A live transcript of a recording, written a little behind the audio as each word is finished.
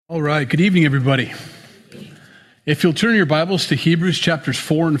All right, good evening, everybody. If you'll turn your Bibles to Hebrews chapters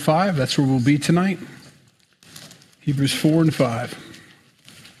 4 and 5, that's where we'll be tonight. Hebrews 4 and 5.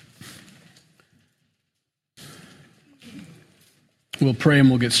 We'll pray and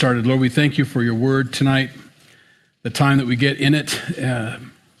we'll get started. Lord, we thank you for your word tonight, the time that we get in it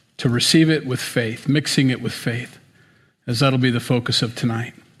to receive it with faith, mixing it with faith, as that'll be the focus of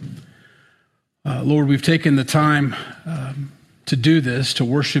tonight. Lord, we've taken the time to do this, to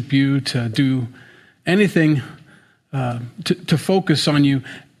worship you, to do anything to focus on you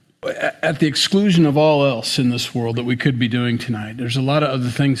at the exclusion of all else in this world that we could be doing tonight. There's a lot of other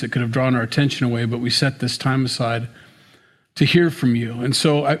things that could have drawn our attention away, but we set this time aside to hear from you. And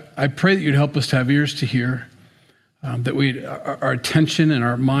so I pray that you'd help us to have ears to hear, that our attention and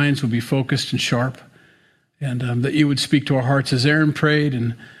our minds would be focused and sharp, and that you would speak to our hearts as Aaron prayed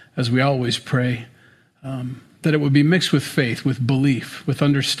and as we always pray, that it would be mixed with faith, with belief, with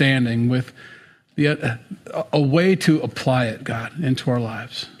understanding, with a way to apply it, God, into our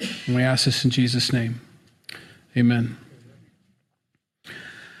lives. And we ask this in Jesus' name. Amen.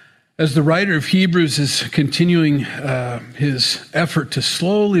 As the writer of Hebrews is continuing his effort to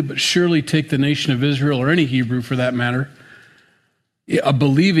slowly but surely take the nation of Israel, or any Hebrew for that matter, a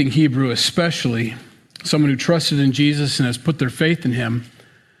believing Hebrew especially, someone who trusted in Jesus and has put their faith in him,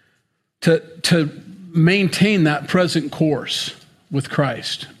 to maintain that present course with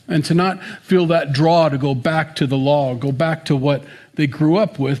Christ, and to not feel that draw to go back to the law, go back to what they grew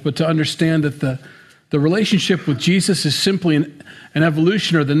up with, but to understand that the relationship with Jesus is simply an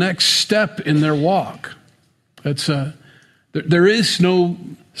evolution or the next step in their walk. There is no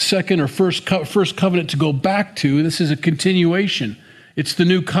second or first covenant to go back to. This is a continuation. It's the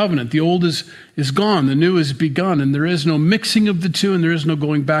new covenant. The old is gone. The new has begun, and there is no mixing of the two, and there is no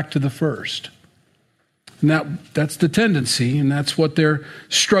going back to the first. And that's the tendency, and that's what they're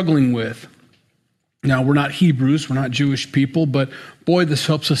struggling with. Now, we're not Hebrews, we're not Jewish people, but boy, this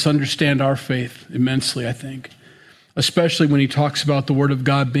helps us understand our faith immensely, I think. Especially when he talks about the Word of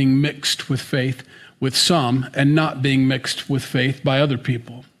God being mixed with faith with some, and not being mixed with faith by other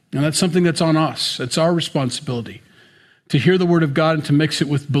people. And that's something that's on us. It's our responsibility to hear the Word of God and to mix it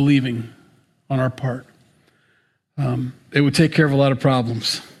with believing on our part. It would take care of a lot of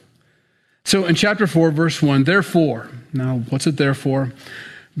problems. So in chapter 4, verse 1, therefore, now what's it therefore?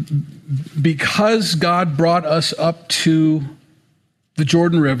 Because God brought us up to the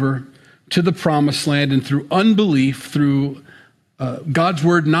Jordan River, to the promised land, and through unbelief, through God's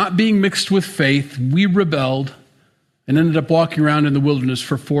word not being mixed with faith, we rebelled and ended up walking around in the wilderness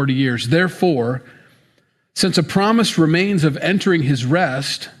for 40 years. Therefore, since a promise remains of entering his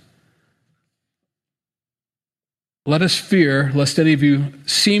rest, let us fear lest any of you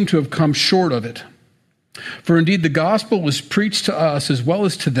seem to have come short of it. For indeed the gospel was preached to us as well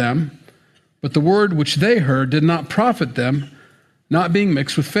as to them, but the word which they heard did not profit them, not being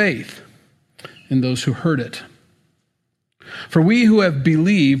mixed with faith in those who heard it. For we who have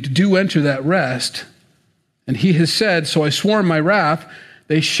believed do enter that rest, and he has said, so I swore in my wrath,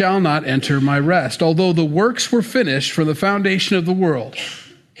 they shall not enter my rest, although the works were finished from the foundation of the world.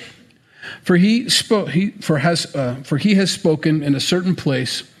 For he has spoken in a certain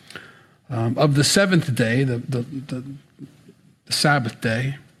place of the seventh day, the Sabbath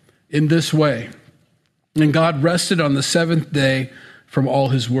day, in this way. And God rested on the seventh day from all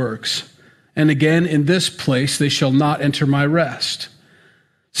his works. And again, in this place they shall not enter my rest.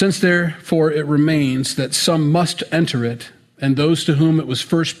 Since therefore it remains that some must enter it, and those to whom it was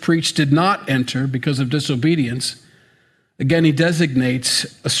first preached did not enter because of disobedience, again he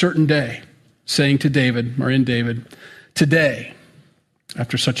designates a certain day, saying to David, or in David, today,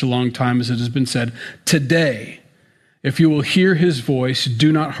 after such a long time as it has been said, today, if you will hear his voice,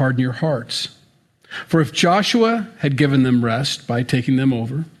 do not harden your hearts. For if Joshua had given them rest by taking them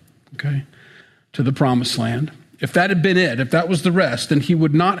over, to the promised land, if that had been it, if that was the rest, then he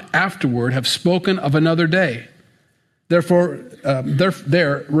would not afterward have spoken of another day. Therefore,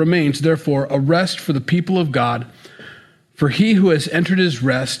 there remains, therefore, a rest for the people of God. For he who has entered his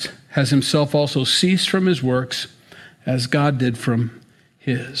rest has himself also ceased from his works, as God did from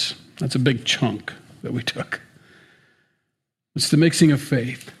his. That's a big chunk that we took. It's the mixing of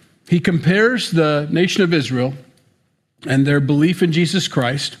faith. He compares the nation of Israel and their belief in Jesus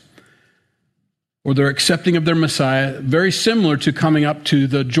Christ, or their accepting of their Messiah, very similar to coming up to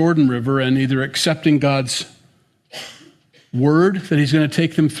the Jordan River and either accepting God's word that he's going to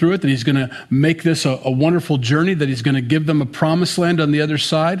take them through it, that he's going to make this a wonderful journey, that he's going to give them a promised land on the other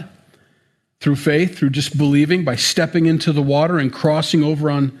side through faith, through just believing, by stepping into the water and crossing over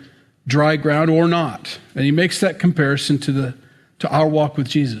on dry ground or not. And he makes that comparison to to our walk with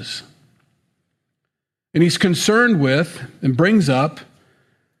Jesus. And he's concerned with and brings up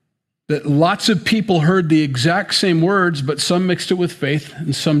that lots of people heard the exact same words, but some mixed it with faith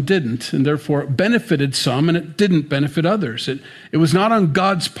and some didn't, and therefore it benefited some and it didn't benefit others. It was not on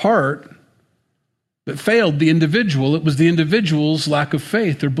God's part that failed the individual. It was the individual's lack of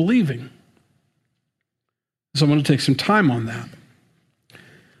faith or believing. So I'm going to take some time on that.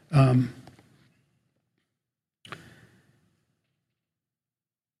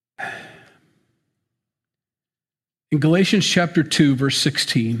 In Galatians chapter 2, verse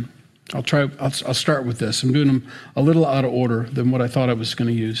 16, I'll start with this. I'm doing them a little out of order than what I thought I was going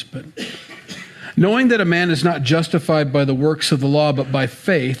to use. But knowing that a man is not justified by the works of the law, but by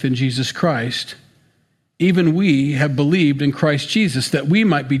faith in Jesus Christ, even we have believed in Christ Jesus, that we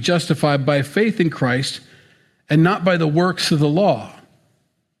might be justified by faith in Christ and not by the works of the law.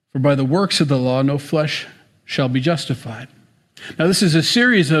 For by the works of the law, no flesh shall be justified. Now, this is a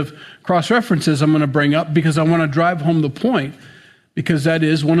series of cross-references I'm going to bring up because I want to drive home the point, because that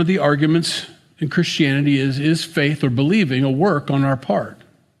is one of the arguments in Christianity is faith or believing a work on our part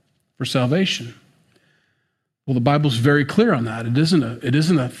for salvation. Well, the Bible's very clear on that. It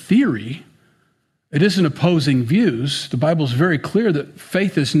isn't a theory. It isn't opposing views. The Bible's very clear that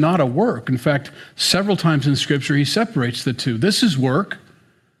faith is not a work. In fact, several times in Scripture, he separates the two. This is work,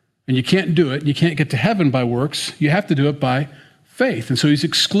 and you can't do it. You can't get to heaven by works. You have to do it by faith. And so he's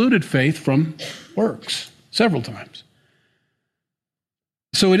excluded faith from works several times.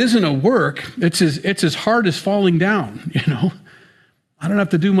 So it isn't a work. It's as hard as falling down, you know. I don't have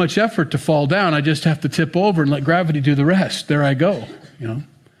to do much effort to fall down. I just have to tip over and let gravity do the rest. There I go, you know.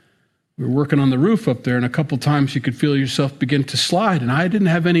 We were working on the roof up there, and a couple times you could feel yourself begin to slide, and I didn't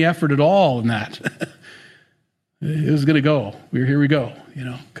have any effort at all in that. It was going to go. Here we go, you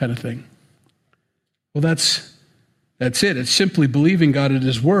know, kind of thing. Well, that's it. It's simply believing God at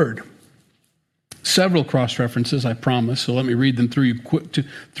his word. Several cross-references, I promise, so let me read them to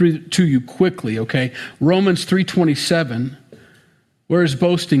you quickly, okay? Romans 3:27, where is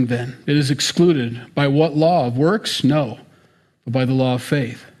boasting then? It is excluded. By what law? Of works? No, but by the law of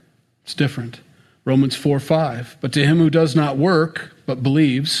faith. It's different. Romans 4:5, but to him who does not work, but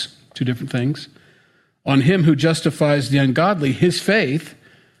believes, two different things, on him who justifies the ungodly, his faith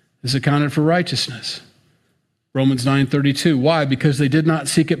is accounted for righteousness. Romans 9:32. Why? Because they did not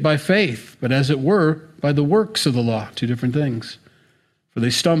seek it by faith, but as it were, by the works of the law. Two different things. For they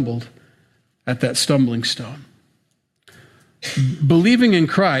stumbled at that stumbling stone. Believing in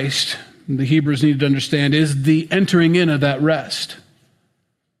Christ, the Hebrews needed to understand, is the entering in of that rest.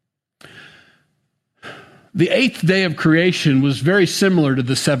 The eighth day of creation was very similar to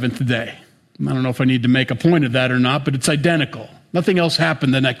the seventh day. I don't know if I need to make a point of that or not, but it's identical. Nothing else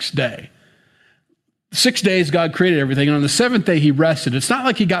happened the next day. 6 days God created everything, and on the seventh day he rested. It's not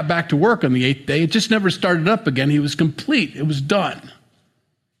like he got back to work on the eighth day. It just never started up again. He was complete. It was done.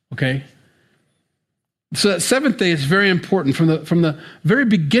 Okay? So that seventh day is very important from the very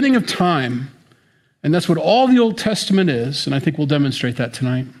beginning of time, and that's what all the Old Testament is, and I think we'll demonstrate that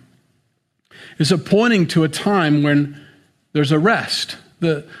tonight, is pointing to a time when there's a rest.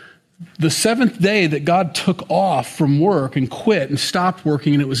 The seventh day that God took off from work and quit and stopped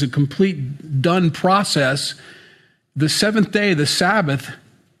working, and it was a complete done process, the seventh day, the Sabbath,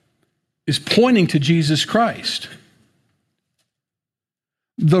 is pointing to Jesus Christ.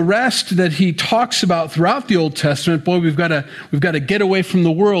 The rest that he talks about throughout the Old Testament, boy, we've got to get away from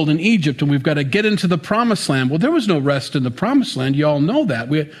the world in Egypt, and we've got to get into the Promised Land. Well, there was no rest in the Promised Land. You all know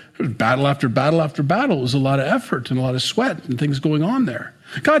that. There was battle after battle after battle. It was a lot of effort and a lot of sweat and things going on there.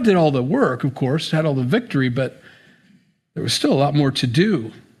 God did all the work, of course, had all the victory, but there was still a lot more to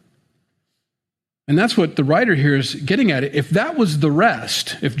do. And that's what the writer here is getting at. If that was the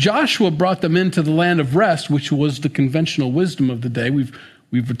rest, if Joshua brought them into the land of rest, which was the conventional wisdom of the day,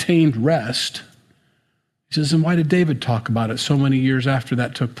 we've attained rest. He says, then why did David talk about it so many years after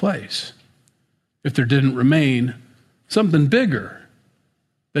that took place? If there didn't remain something bigger,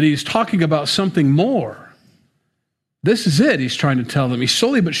 that he's talking about something more. This is it, he's trying to tell them. He's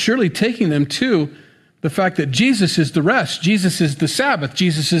slowly but surely taking them to the fact that Jesus is the rest. Jesus is the Sabbath.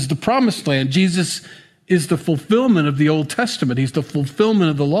 Jesus is the Promised Land. Jesus is the fulfillment of the Old Testament. He's the fulfillment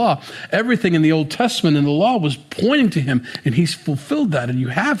of the law. Everything in the Old Testament and the law was pointing to him, and he's fulfilled that, and you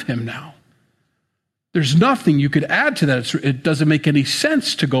have him now. There's nothing you could add to that. It doesn't make any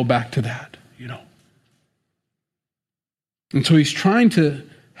sense to go back to that, you know. And so he's trying to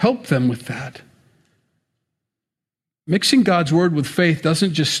help them with that. Mixing God's word with faith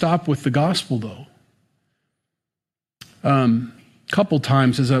doesn't just stop with the gospel, though. A couple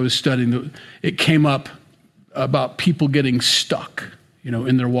times as I was studying, it came up about people getting stuck,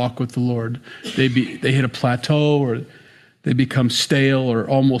 in their walk with the Lord. They hit a plateau, or they become stale, or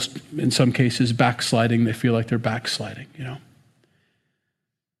almost, in some cases, backsliding. They feel like they're backsliding, Well,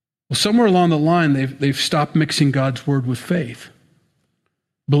 somewhere along the line, they've stopped mixing God's word with faith,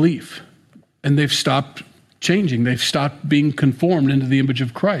 belief, and they've stopped changing. They've stopped being conformed into the image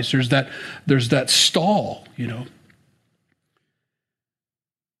of Christ. There's that stall,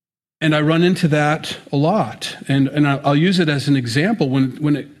 And I run into that a lot, and I'll use it as an example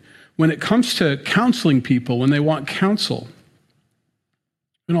when it comes to counseling people when they want counsel.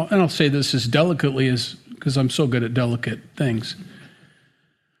 And I'll say this as delicately as, because I'm so good at delicate things.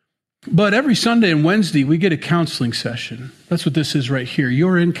 But every Sunday and Wednesday we get a counseling session. That's what this is right here.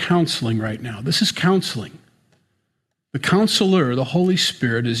 You're in counseling right now. This is counseling. The counselor, the Holy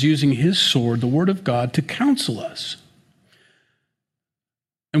Spirit, is using his sword, the Word of God, to counsel us.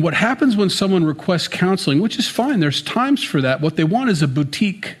 And what happens when someone requests counseling, which is fine, there's times for that. What they want is a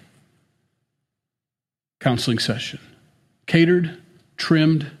boutique counseling session. Catered,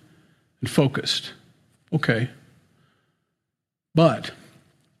 trimmed, and focused. Okay. But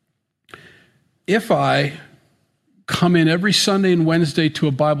if I come in every Sunday and Wednesday to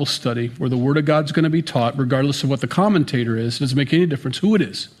a Bible study where the Word of God's going to be taught, regardless of what the commentator is, it doesn't make any difference who it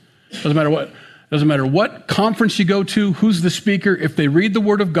is. Doesn't matter what conference you go to, who's the speaker. If they read the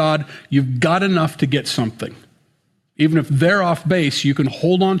Word of God, you've got enough to get something. Even if they're off base, you can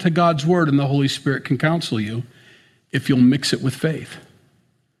hold on to God's Word and the Holy Spirit can counsel you if you'll mix it with faith.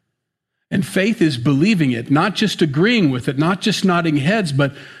 And faith is believing it, not just agreeing with it, not just nodding heads,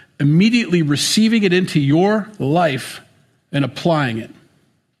 but immediately receiving it into your life and applying it.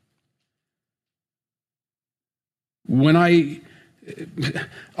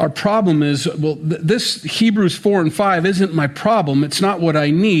 Our problem is, this Hebrews 4 and 5 isn't my problem. It's not what I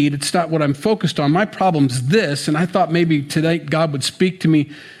need. It's not what I'm focused on. My problem's this, and I thought maybe today God would speak to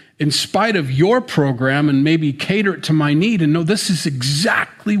me in spite of your program and maybe cater it to my need. And no, this is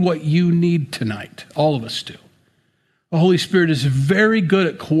exactly what you need tonight. All of us do. The Holy Spirit is very good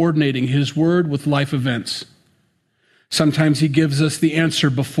at coordinating his word with life events. Sometimes he gives us the answer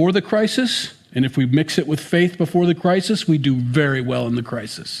before the crisis, and if we mix it with faith before the crisis, we do very well in the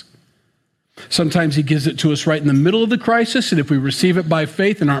crisis. Sometimes he gives it to us right in the middle of the crisis, and if we receive it by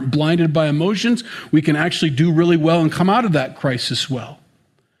faith and aren't blinded by emotions, we can actually do really well and come out of that crisis well.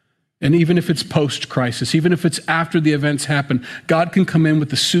 And even if it's post-crisis, even if it's after the events happen, God can come in with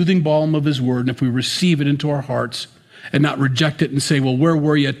the soothing balm of his word, and if we receive it into our hearts and not reject it and say, well, where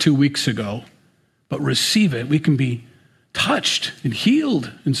were you 2 weeks ago? But receive it, we can be touched and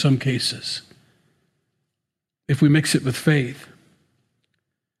healed in some cases if we mix it with faith.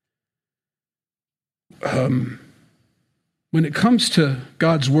 When it comes to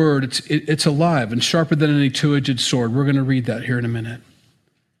God's word, it's alive and sharper than any two-edged sword. We're going to read that here in a minute.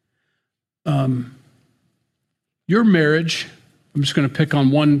 Your marriage, I'm just going to pick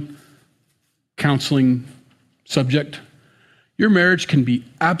on one counseling subject. Your marriage can be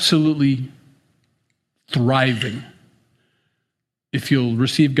absolutely thriving if you'll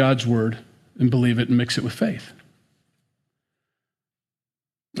receive God's word and believe it and mix it with faith.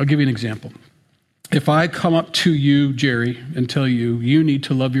 I'll give you an example. If I come up to you, Jerry, and tell you, you need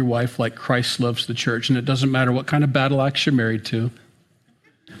to love your wife like Christ loves the church, and it doesn't matter what kind of battle axe you're married to,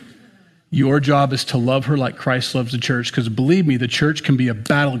 your job is to love her like Christ loves the church, because believe me, the church can be a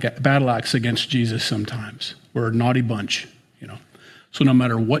battle axe against Jesus sometimes. We're a naughty bunch, So no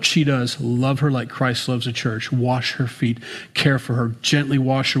matter what she does, love her like Christ loves the church. Wash her feet, care for her, gently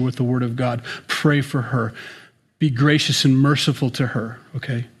wash her with the word of God. Pray for her. Be gracious and merciful to her,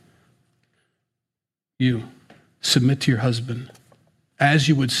 okay? You, submit to your husband as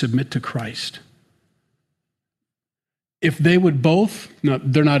you would submit to Christ. If they would both, no,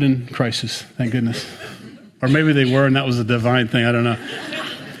 they're not in crisis, thank goodness. Or maybe they were and that was a divine thing, I don't know.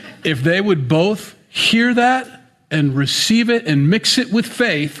 If they would both hear that and receive it and mix it with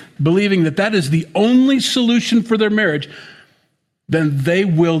faith, believing that that is the only solution for their marriage, then they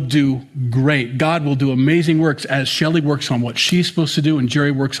will do great. God will do amazing works as Shelley works on what she's supposed to do and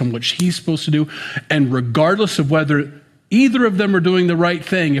Jerry works on what he's supposed to do. And regardless of whether either of them are doing the right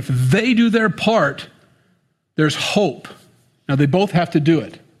thing, if they do their part, there's hope. Now, they both have to do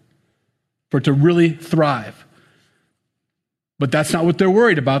it for it to really thrive. But that's not what they're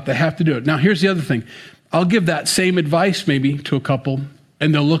worried about. They have to do it. Now, here's the other thing. I'll give that same advice maybe to a couple,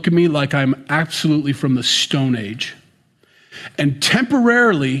 and they'll look at me like I'm absolutely from the Stone Age. And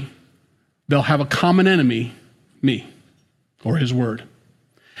temporarily, they'll have a common enemy, me, or his word.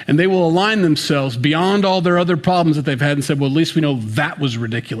 And they will align themselves beyond all their other problems that they've had and say, well, at least we know that was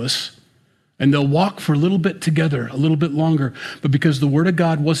ridiculous. And they'll walk for a little bit together, a little bit longer. But because the word of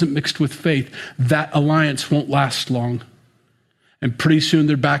God wasn't mixed with faith, that alliance won't last long. And pretty soon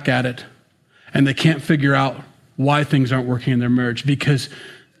they're back at it. And they can't figure out why things aren't working in their marriage, because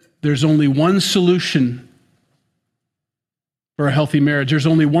there's only one solution for a healthy marriage. There's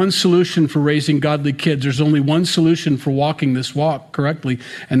only one solution for raising godly kids. There's only one solution for walking this walk correctly,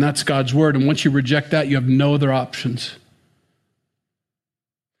 and that's God's word. And once you reject that, you have no other options.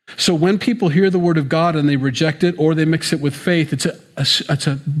 So when people hear the word of God and they reject it or they mix it with faith, it's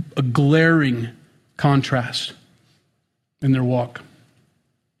a glaring contrast in their walk.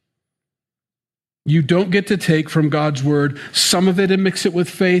 You don't get to take from God's word some of it and mix it with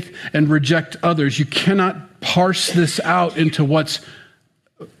faith and reject others. You cannot parse this out into what's,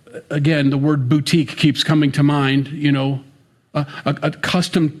 again, the word boutique keeps coming to mind, a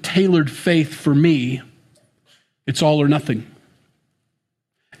custom tailored faith for me. It's all or nothing.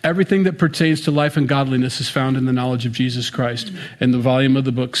 Everything that pertains to life and godliness is found in the knowledge of Jesus Christ, and the volume of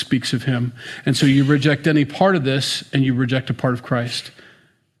the book speaks of him. And so you reject any part of this, and you reject a part of Christ.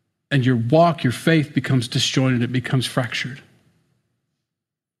 And your walk, your faith becomes disjointed, it becomes fractured.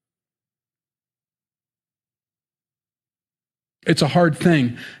 It's a hard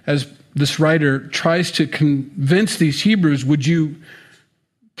thing. As this writer tries to convince these Hebrews, would you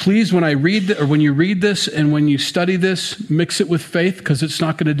please, when you read this and when you study this, mix it with faith, because it's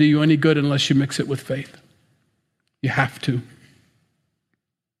not going to do you any good unless you mix it with faith. You have to.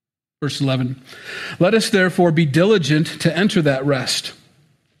 Verse 11, let us therefore be diligent to enter that rest,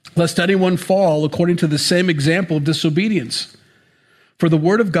 lest anyone fall according to the same example of disobedience. For the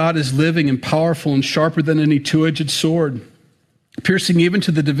word of God is living and powerful and sharper than any two-edged sword, piercing even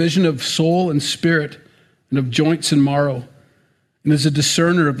to the division of soul and spirit and of joints and marrow, and is a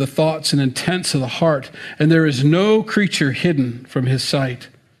discerner of the thoughts and intents of the heart. And there is no creature hidden from his sight,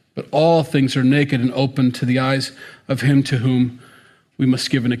 but all things are naked and open to the eyes of him to whom we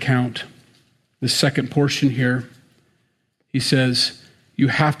must give an account. The second portion here, he says, you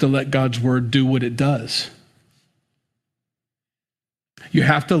have to let God's word do what it does. You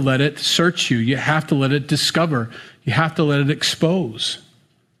have to let it search you. You have to let it discover. You have to let it expose.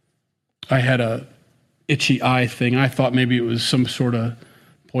 I had a itchy eye thing. I thought maybe it was some sort of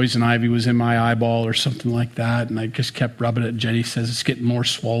poison ivy was in my eyeball or something like that. And I just kept rubbing it. Jenny says it's getting more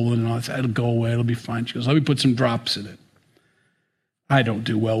swollen and all that. It'll go away. It'll be fine. She goes, let me put some drops in it. I don't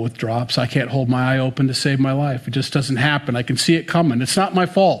do well with drops. I can't hold my eye open to save my life. It just doesn't happen. I can see it coming. It's not my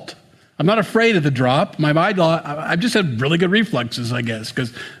fault. I'm not afraid of the drop. I've just had really good reflexes, I guess,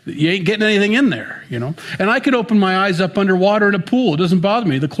 because you ain't getting anything in there, And I could open my eyes up underwater in a pool. It doesn't bother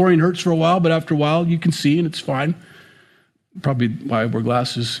me. The chlorine hurts for a while, but after a while you can see and it's fine. Probably why I wear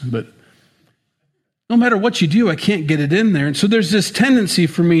glasses, but no matter what you do, I can't get it in there. And so there's this tendency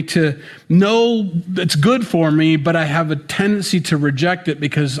for me to know it's good for me, but I have a tendency to reject it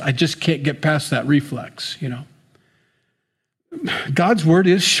because I just can't get past that reflex, God's word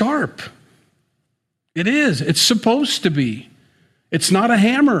is sharp. It is. It's supposed to be. It's not a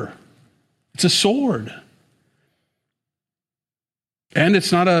hammer. It's a sword. And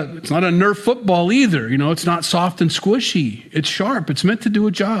it's not a Nerf football either. It's not soft and squishy. It's sharp. It's meant to do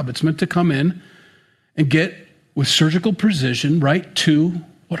a job. It's meant to come in and get with surgical precision right to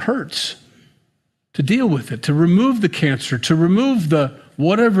what hurts, to deal with it, to remove the cancer, to remove the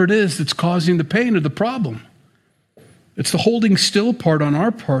whatever it is that's causing the pain or the problem. It's the holding still part on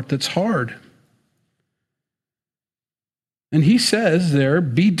our part that's hard. And he says there,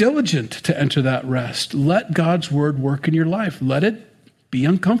 be diligent to enter that rest. Let God's word work in your life. Let it be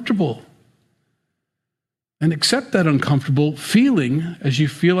uncomfortable. And accept that uncomfortable feeling as you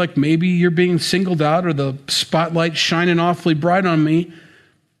feel like maybe you're being singled out or the spotlight's shining awfully bright on me.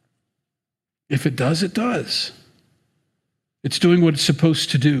 If it does, it does. It's doing what it's supposed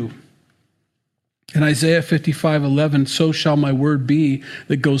to do. In Isaiah 55:11, so shall my word be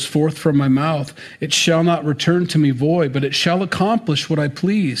that goes forth from my mouth. It shall not return to me void, but it shall accomplish what I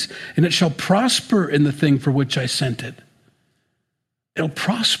please, and it shall prosper in the thing for which I sent it. It'll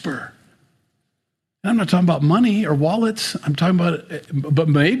prosper. I'm not talking about money or wallets. I'm talking about, but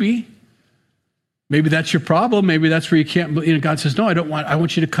maybe that's your problem. Maybe that's where you can't, God says, no, I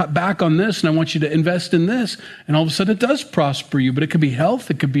want you to cut back on this and I want you to invest in this. And all of a sudden it does prosper you, but it could be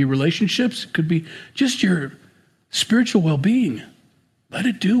health. It could be relationships. It could be just your spiritual well-being. Let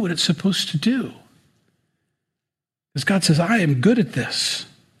it do what it's supposed to do. Because God says, I am good at this.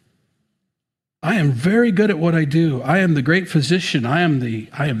 I am very good at what I do. I am the great physician. I am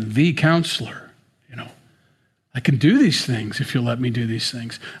the counselor. I can do these things if you'll let me do these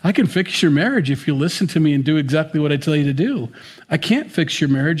things. I can fix your marriage if you listen to me and do exactly what I tell you to do. I can't fix your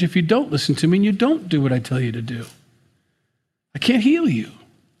marriage if you don't listen to me and you don't do what I tell you to do. I can't heal you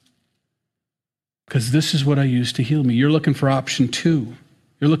because this is what I use to heal me. You're looking for option 2.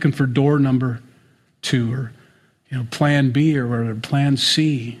 You're looking for door number 2 or plan B or plan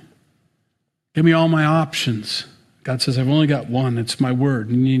C. Give me all my options. God says, I've only got one. It's my word,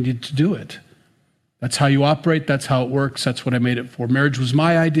 and you need to do it. That's how you operate. That's how it works. That's what I made it for. Marriage was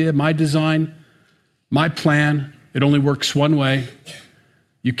my idea, my design, my plan. It only works one way.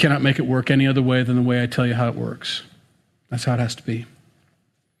 You cannot make it work any other way than the way I tell you how it works. That's how it has to be.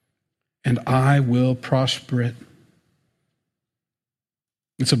 And I will prosper it.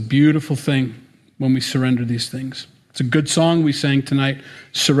 It's a beautiful thing when we surrender these things. It's a good song we sang tonight.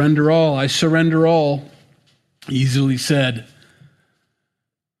 Surrender all. I surrender all. Easily said.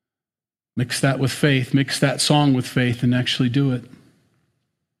 Mix that with faith. Mix that song with faith and actually do it.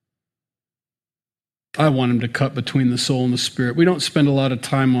 I want him to cut between the soul and the spirit. We don't spend a lot of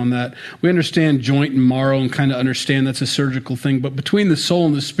time on that. We understand joint and marrow and kind of understand that's a surgical thing, but between the soul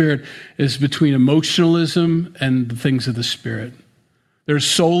and the spirit is between emotionalism and the things of the spirit. There's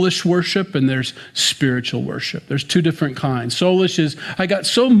soulish worship and there's spiritual worship. There's 2 different kinds. Soulish is, I got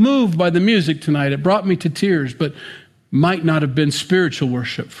so moved by the music tonight, it brought me to tears, but might not have been spiritual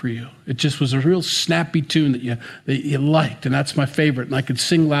worship for you. It just was a real snappy tune that you liked, and that's my favorite, and I could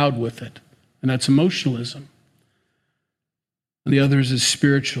sing loud with it. And that's emotionalism. And the others is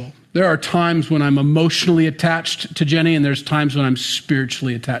spiritual. There are times when I'm emotionally attached to Jenny, and there's times when I'm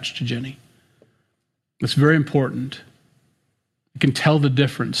spiritually attached to Jenny. It's very important. You can tell the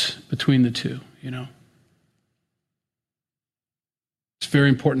difference between the two, It's very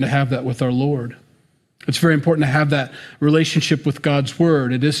important to have that with our Lord. It's very important to have that relationship with God's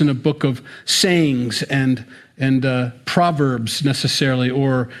word. It isn't a book of sayings and proverbs necessarily,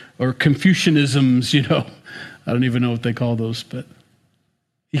 or Confucianisms, I don't even know what they call those, but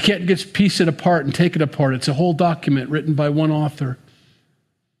you can't just piece it apart and take it apart. It's a whole document written by one author,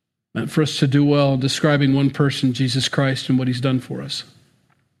 meant for us to do well, describing one person, Jesus Christ, and what he's done for us.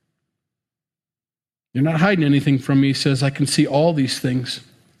 You're not hiding anything from me. He says, I can see all these things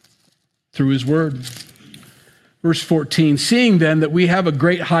through his word. Verse 14, seeing then that we have a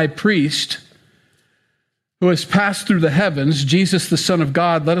great high priest who has passed through the heavens, Jesus, the Son of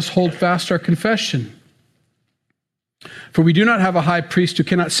God, let us hold fast our confession. For we do not have a high priest who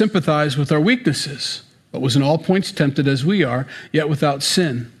cannot sympathize with our weaknesses, but was in all points tempted as we are, yet without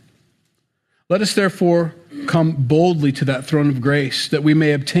sin. Let us therefore come boldly to that throne of grace, that we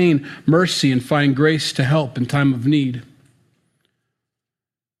may obtain mercy and find grace to help in time of need.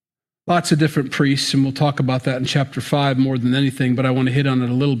 Lots of different priests, and we'll talk about that in chapter 5 more than anything, but I want to hit on it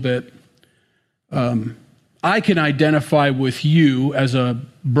a little bit. I can identify with you as a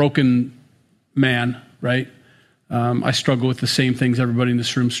broken man, right? I struggle with the same things everybody in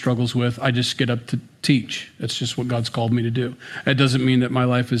this room struggles with. I just get up to teach. That's just what God's called me to do. It doesn't mean that my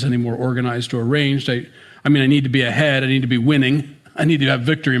life is any more organized or arranged. I need to be ahead. I need to be winning. I need to have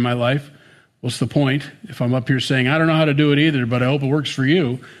victory in my life. What's the point? If I'm up here saying, I don't know how to do it either, but I hope it works for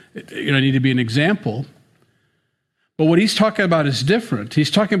you, I need to be an example. But what he's talking about is different.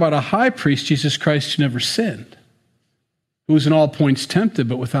 He's talking about a high priest, Jesus Christ, who never sinned, who was in all points tempted,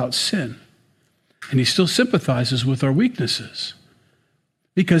 but without sin. And he still sympathizes with our weaknesses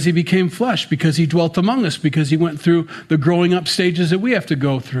because he became flesh, because he dwelt among us, because he went through the growing up stages that we have to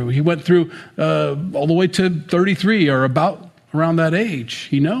go through. He went through all the way to 33 or about around that age.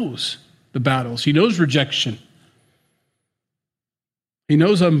 He knows the battles. He knows rejection. He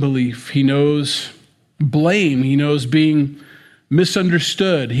knows unbelief. He knows blame. He knows being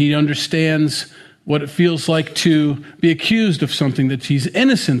misunderstood. He understands what it feels like to be accused of something that he's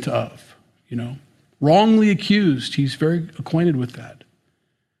innocent of, wrongly accused. He's very acquainted with that.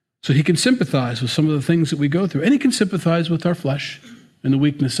 So he can sympathize with some of the things that we go through, and he can sympathize with our flesh and the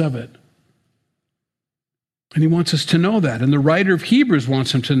weakness of it. And he wants us to know that. And the writer of Hebrews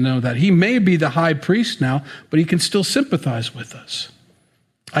wants him to know that. He may be the high priest now, but he can still sympathize with us.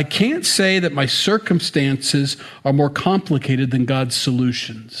 I can't say that my circumstances are more complicated than God's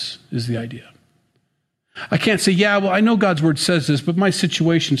solutions, is the idea. I can't say, I know God's word says this, but my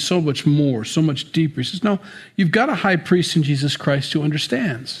situation's so much more, so much deeper. He says, no, you've got a high priest in Jesus Christ who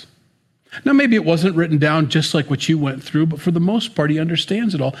understands. Now, maybe it wasn't written down just like what you went through, but for the most part, he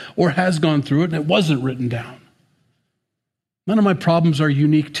understands it all, or has gone through it, and it wasn't written down. None of my problems are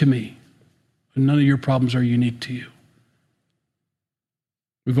unique to me, and none of your problems are unique to you.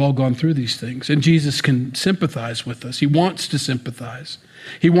 We've all gone through these things, and Jesus can sympathize with us. He wants to sympathize.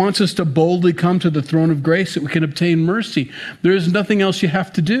 He wants us to boldly come to the throne of grace that we can obtain mercy. There is nothing else you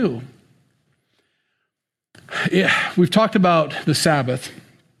have to do. Yeah, we've talked about the Sabbath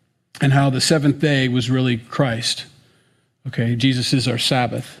and how the seventh day was really Christ. Okay, Jesus is our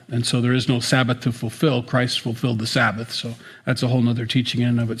Sabbath, and so there is no Sabbath to fulfill. Christ fulfilled the Sabbath, so that's a whole other teaching in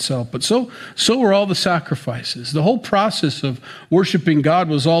and of itself. But so were all the sacrifices. The whole process of worshiping God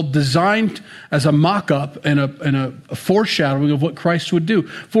was all designed as a mock-up and a foreshadowing of what Christ would do.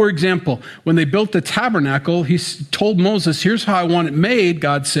 For example, when they built the tabernacle, he told Moses, here's how I want it made,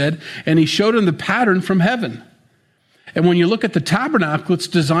 God said, and he showed him the pattern from heaven. And when you look at the tabernacle, it's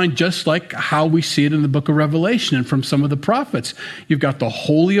designed just like how we see it in the book of Revelation and from some of the prophets. You've got the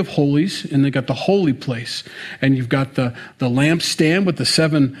Holy of Holies, and they've got the holy place. And you've got the lampstand with the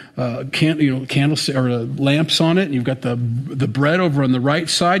seven candles or lamps on it. And you've got the bread over on the right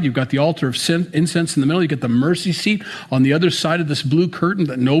side. You've got the altar of incense in the middle. You get the mercy seat on the other side of this blue curtain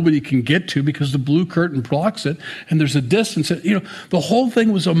that nobody can get to because the blue curtain blocks it. And there's a distance. The whole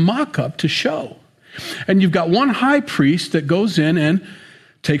thing was a mock-up to show. And you've got one high priest that goes in and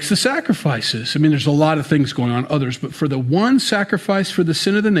takes the sacrifices. I mean, there's a lot of things going on, others, but for the one sacrifice for the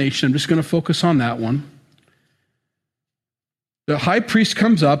sin of the nation, I'm just going to focus on that one. The high priest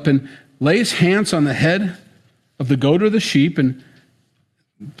comes up and lays hands on the head of the goat or the sheep and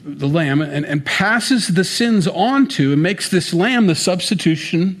the lamb and passes the sins on to and makes this lamb the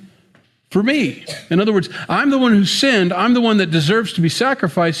substitution for me. In other words, I'm the one who sinned. I'm the one that deserves to be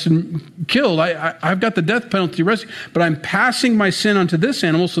sacrificed and killed. I've got the death penalty rescued, but I'm passing my sin onto this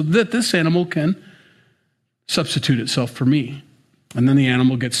animal so that this animal can substitute itself for me. And then the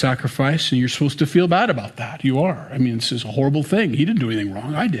animal gets sacrificed, and you're supposed to feel bad about that. You are. I mean, this is a horrible thing. He didn't do anything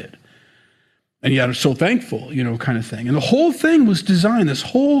wrong. I did. And yet I'm so thankful, kind of thing. And the whole thing was designed, this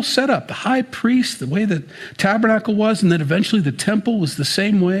whole setup, the high priest, the way the tabernacle was, and then eventually the temple was the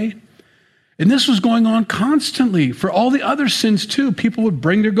same way. And this was going on constantly for all the other sins too. People would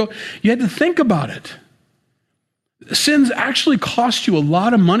bring their goat. You had to think about it. Sins actually cost you a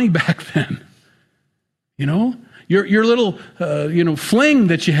lot of money back then. Your little, fling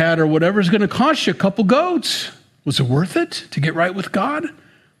that you had or whatever is going to cost you a couple goats. Was it worth it to get right with God?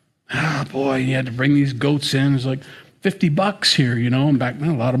 Boy, you had to bring these goats in. It was like $50 here, and back then,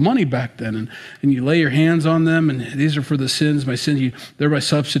 a lot of money back then. And you lay your hands on them, and these are for the sins, my sins. They're by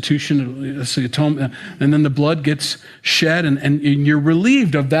substitution, it's the atonement. And then the blood gets shed, and you're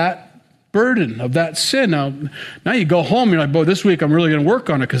relieved of that burden, of that sin. Now you go home, you're like, boy, this week I'm really going to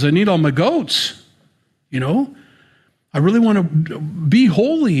work on it because I need all my goats. I really want to be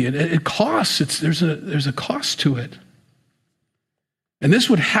holy. It costs. There's a cost to it. And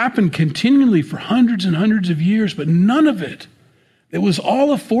this would happen continually for hundreds and hundreds of years, but none of it. It was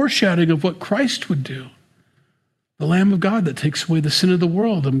all a foreshadowing of what Christ would do. The Lamb of God that takes away the sin of the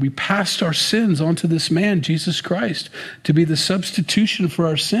world. And we passed our sins onto this man, Jesus Christ, to be the substitution for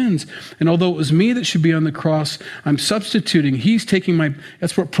our sins. And although it was me that should be on the cross, I'm substituting. He's taking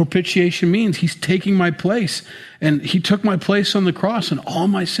that's what propitiation means. He's taking my place. And he took my place on the cross and all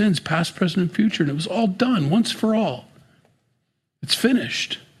my sins, past, present, and future. And it was all done once for all. It's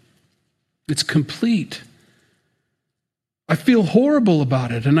finished. It's complete. I feel horrible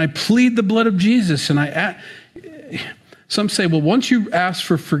about it, and I plead the blood of Jesus. And some say, well, once you ask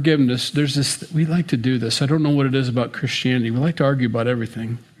for forgiveness, there's this. We like to do this. I don't know what it is about Christianity. We like to argue about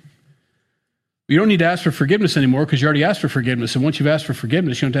everything. You don't need to ask for forgiveness anymore because you already asked for forgiveness. And once you've asked for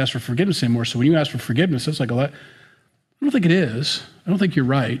forgiveness, you don't have to ask for forgiveness anymore. So when you ask for forgiveness, that's like a lot. I don't think it is. I don't think you're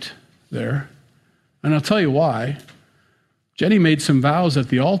right there. And I'll tell you why. Jenny made some vows at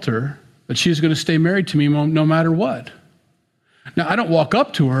the altar that she was going to stay married to me no matter what. Now, I don't walk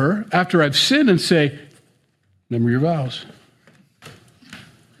up to her after I've sinned and say, remember your vows.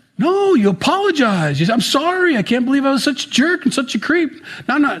 No, you apologize. You say, I'm sorry. I can't believe I was such a jerk and such a creep.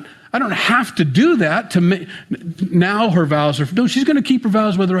 Now, I don't have to do that to make. Now her vows are, no, she's going to keep her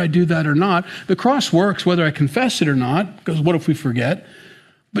vows whether I do that or not. The cross works whether I confess it or not, because what if we forget?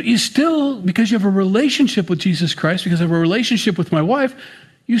 But you still, because you have a relationship with Jesus Christ, because I have a relationship with my wife,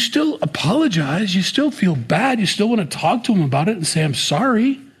 you still apologize. You still feel bad. You still want to talk to him about it and say, I'm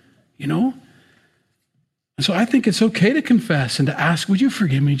sorry, And so I think it's okay to confess and to ask, would you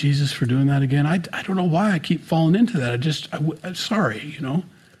forgive me, Jesus, for doing that again? I don't know why I keep falling into that. I'm sorry, And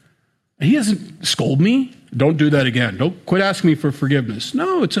he doesn't scold me. Don't do that again. Don't quit asking me for forgiveness.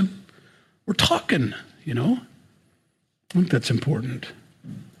 No, we're talking, I think that's important.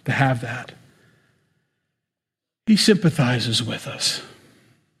 To have that. He sympathizes with us.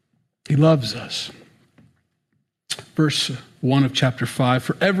 He loves us. Verse 1 of chapter 5,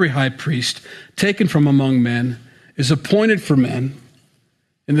 for every high priest taken from among men is appointed for men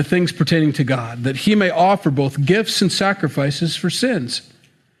in the things pertaining to God, that he may offer both gifts and sacrifices for sins.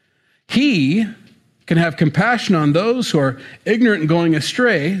 He can have compassion on those who are ignorant and going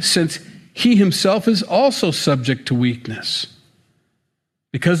astray, since he himself is also subject to weakness.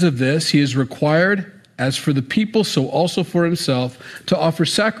 Because of this, he is required, as for the people, so also for himself, to offer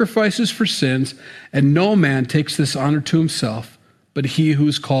sacrifices for sins, and no man takes this honor to himself, but he who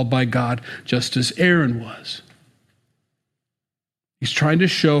is called by God, just as Aaron was. He's trying to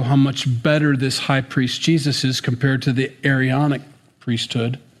show how much better this high priest Jesus is compared to the Aaronic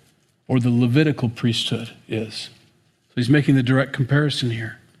priesthood or the Levitical priesthood is. So he's making the direct comparison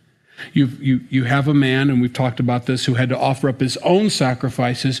here. You have a man, and we've talked about this, who had to offer up his own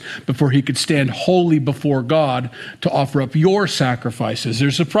sacrifices before he could stand holy before God to offer up your sacrifices.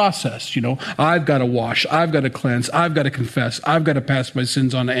 There's a process, I've got to wash, I've got to cleanse, I've got to confess, I've got to pass my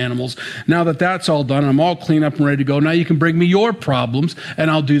sins on to animals. Now that that's all done, I'm all clean up and ready to go. Now you can bring me your problems, and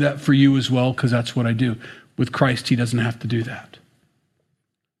I'll do that for you as well, because that's what I do. With Christ, he doesn't have to do that.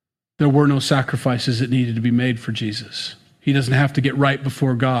 There were no sacrifices that needed to be made for Jesus. He doesn't have to get right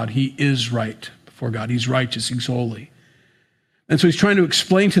before God. He is right before God. He's righteous. He's holy. And so he's trying to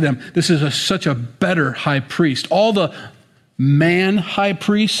explain to them, this is such a better high priest. All the man high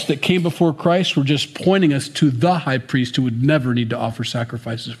priests that came before Christ were just pointing us to the high priest who would never need to offer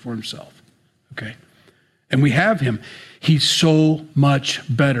sacrifices for himself. Okay? And we have him. He's so much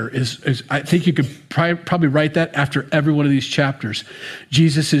better. I think you could probably write that after every one of these chapters.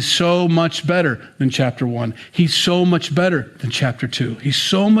 Jesus is so much better than chapter 1. He's so much better than chapter 2. He's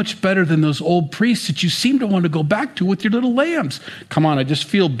so much better than those old priests that you seem to want to go back to with your little lambs. Come on, I just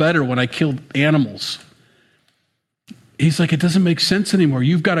feel better when I kill animals. He's like, it doesn't make sense anymore.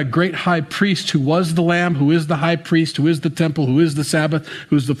 You've got a great high priest who was the lamb, who is the high priest, who is the temple, who is the Sabbath,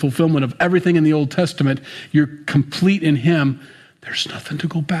 who is the fulfillment of everything in the Old Testament. You're complete in him. There's nothing to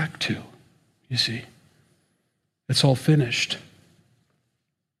go back to, you see. It's all finished.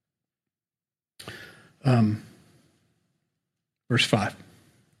 Verse 5.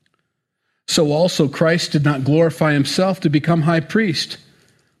 So also Christ did not glorify himself to become high priest,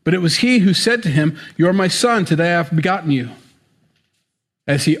 but it was he who said to him, "You are my son, today I have begotten you."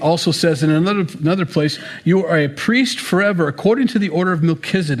 As he also says in another place, "You are a priest forever, according to the order of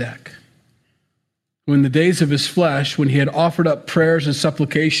Melchizedek." When the days of his flesh, when he had offered up prayers and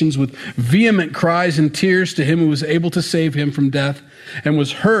supplications with vehement cries and tears to him who was able to save him from death, and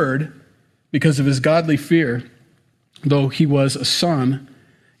was heard because of his godly fear, though he was a son,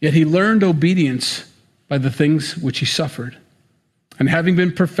 yet he learned obedience by the things which he suffered. And having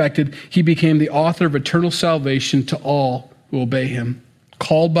been perfected, he became the author of eternal salvation to all who obey him,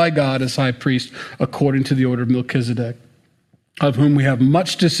 called by God as high priest according to the order of Melchizedek, of whom we have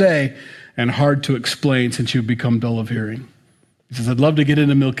much to say and hard to explain, since you've become dull of hearing. He says, I'd love to get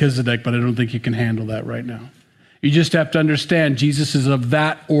into Melchizedek, but I don't think you can handle that right now. You just have to understand Jesus is of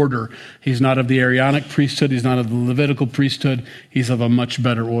that order. He's not of the Aaronic priesthood. He's not of the Levitical priesthood. He's of a much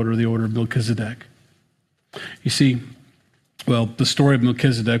better order, the order of Melchizedek. You see, well, the story of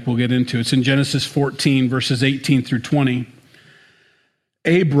Melchizedek we'll get into. It's in Genesis 14, verses 18 through 20.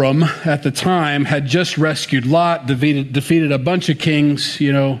 Abram, at the time, had just rescued Lot, defeated a bunch of kings,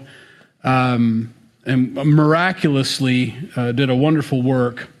 and miraculously did a wonderful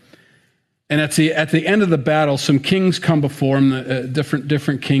work. And at the end of the battle, some kings come before him,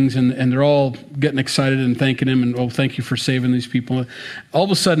 different kings, and they're all getting excited and thanking him, and, oh, thank you for saving these people. All of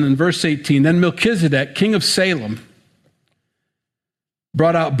a sudden, in verse 18, then Melchizedek, king of Salem,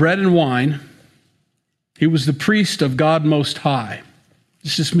 brought out bread and wine. He was the priest of God Most High.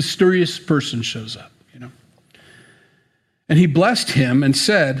 This mysterious person shows up, And he blessed him and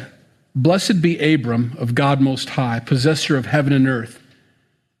said, "Blessed be Abram of God Most High, possessor of heaven and earth.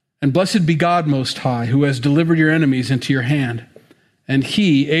 And blessed be God Most High, who has delivered your enemies into your hand." And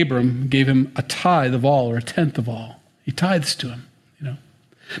he, Abram, gave him a tithe of all, or a tenth of all. He tithes to him,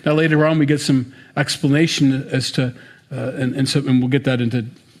 Now later on we get some explanation as to, and we'll get that into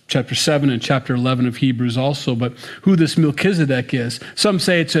chapter 7 and chapter 11 of Hebrews also, but who this Melchizedek is. Some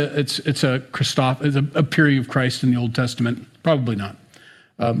say it's a period of Christ in the Old Testament. Probably not,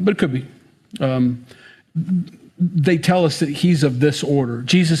 but it could be. They tell us that he's of this order.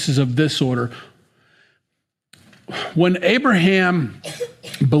 Jesus is of this order. When Abraham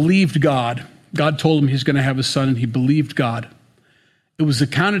believed God, God told him he's going to have a son, and he believed God. It was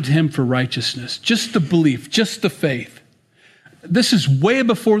accounted to him for righteousness. Just the belief, just the faith. This is way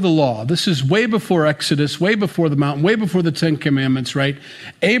before the law. This is way before Exodus, way before the mountain, way before the 10 Commandments, right?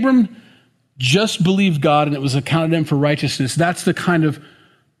 Abram just believed God, and it was accounted to him for righteousness. That's the kind of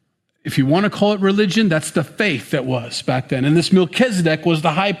if you want to call it religion, that's the faith that was back then. And this Melchizedek was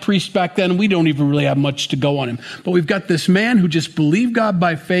the high priest back then. We don't even really have much to go on him. But we've got this man who just believed God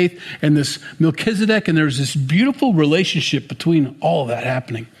by faith and this Melchizedek, and there's this beautiful relationship between all of that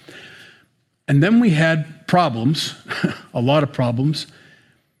happening. And then we had problems, a lot of problems.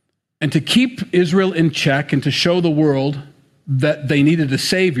 And to keep Israel in check and to show the world that they needed a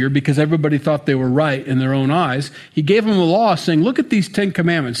savior because everybody thought they were right in their own eyes, he gave them a law saying, look at these 10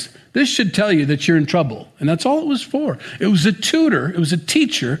 commandments. This should tell you that you're in trouble. And that's all it was for. It was a tutor, it was a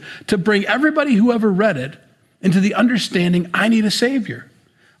teacher to bring everybody who ever read it into the understanding, I need a savior.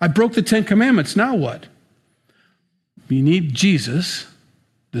 I broke the 10 commandments, now what? You need Jesus,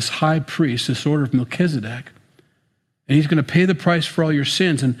 this high priest, this order of Melchizedek, and he's going to pay the price for all your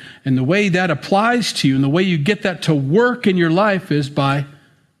sins. And the way that applies to you and the way you get that to work in your life is by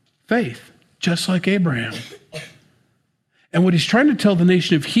faith, just like Abraham. And what he's trying to tell the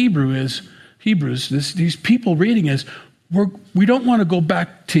nation of Hebrews, these people reading is, we don't want to go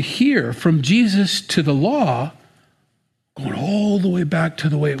back to here from Jesus to the law, going all the way back to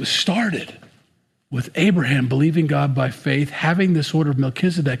the way it was started. With Abraham believing God by faith, having this order of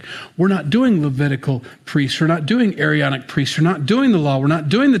Melchizedek. We're not doing Levitical priests. We're not doing Aaronic priests. We're not doing the law. We're not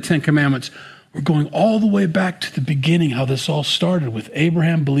doing the 10 commandments. We're going all the way back to the beginning, how this all started with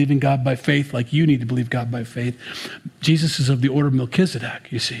Abraham believing God by faith, like you need to believe God by faith. Jesus is of the order of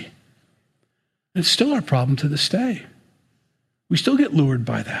Melchizedek, you see. And it's still our problem to this day. We still get lured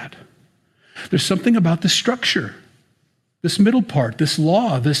by that. There's something about the structure, this middle part, this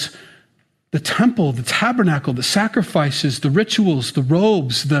law, the temple, the tabernacle, the sacrifices, the rituals, the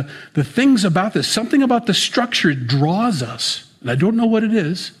robes, the things about this, something about the structure draws us. And I don't know what it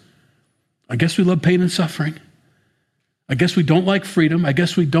is. I guess we love pain and suffering. I guess we don't like freedom. I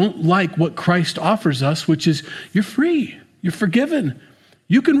guess we don't like what Christ offers us, which is you're free. You're forgiven.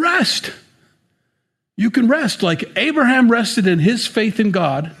 You can rest. You can rest like Abraham rested in his faith in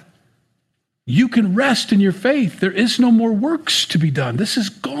God. You can rest in your faith. There is no more works to be done. This is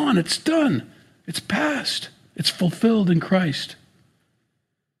gone. It's done. It's past. It's fulfilled in Christ.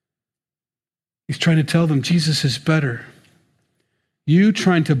 He's trying to tell them Jesus is better. You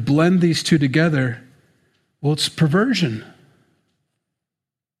trying to blend these two together, well, it's perversion.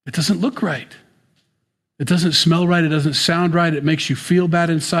 It doesn't look right. It doesn't smell right. It doesn't sound right. It makes you feel bad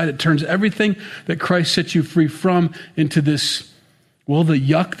inside. It turns everything that Christ set you free from into this, well, the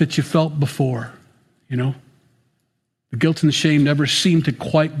yuck that you felt before, you know? The guilt and the shame never seemed to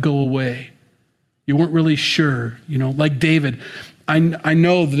quite go away. You weren't really sure, you know, like David. I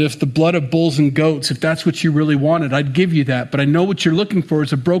know that if the blood of bulls and goats, if that's what you really wanted, I'd give you that. But I know what you're looking for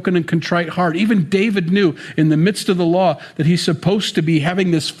is a broken and contrite heart. Even David knew in the midst of the law that he's supposed to be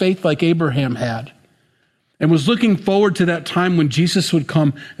having this faith like Abraham had. And was looking forward to that time when Jesus would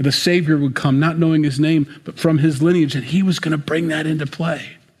come, and the Savior would come, not knowing his name, but from his lineage, and he was going to bring that into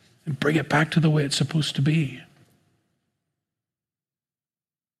play and bring it back to the way it's supposed to be.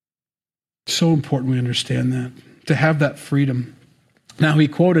 So important we understand that, to have that freedom. Now he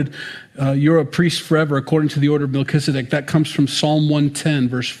quoted, you're a priest forever according to the order of Melchizedek. That comes from Psalm 110,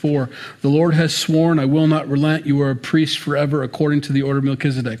 verse 4. The Lord has sworn, I will not relent. You are a priest forever according to the order of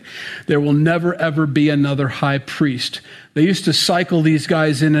Melchizedek. There will never, ever be another high priest. They used to cycle these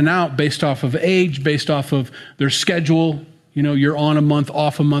guys in and out based off of age, based off of their schedule. You know, you're on a month,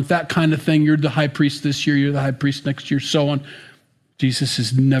 off a month, that kind of thing. You're the high priest this year, you're the high priest next year, so on. Jesus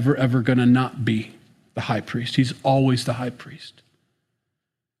is never, ever going to not be the high priest. He's always the high priest.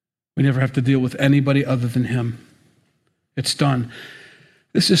 We never have to deal with anybody other than him. It's done.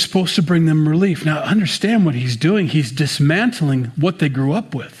 This is supposed to bring them relief. Now, understand what he's doing. He's dismantling what they grew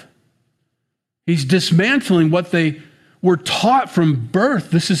up with. He's dismantling what they were taught from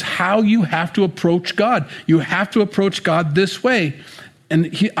birth. This is how you have to approach God. You have to approach God this way.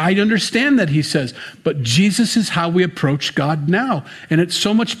 And I understand that, he says, but Jesus is how we approach God now. And it's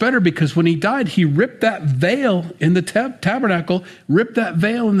so much better because when he died, he ripped that veil in the tabernacle, ripped that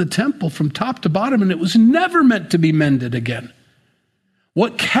veil in the temple from top to bottom, and it was never meant to be mended again.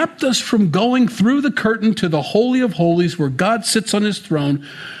 What kept us from going through the curtain to the Holy of Holies where God sits on his throne,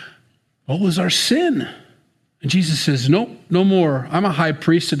 what was our sin? And Jesus says, nope, no more. I'm a high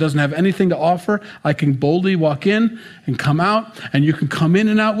priest that doesn't have anything to offer. I can boldly walk in and come out, and you can come in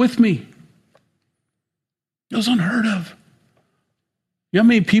and out with me. It was unheard of. You know how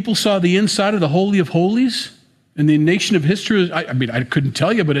many people saw the inside of the Holy of Holies in the nation of history? I mean, I couldn't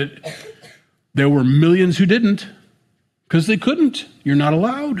tell you, but there were millions who didn't because they couldn't. You're not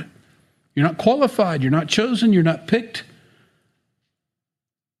allowed. You're not qualified. You're not chosen. You're not picked.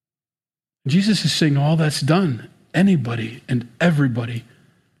 Jesus is saying all that's done. Anybody and everybody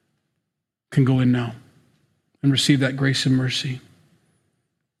can go in now and receive that grace and mercy.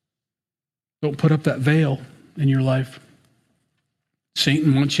 Don't put up that veil in your life.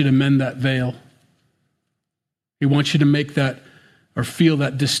 Satan wants you to mend that veil. He wants you to make that or feel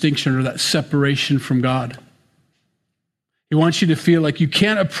that distinction or that separation from God. He wants you to feel like you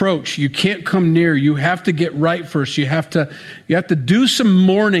can't approach, you can't come near, you have to get right first. You have to do some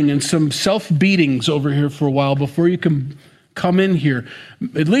mourning and some self-beatings over here for a while before you can come in here.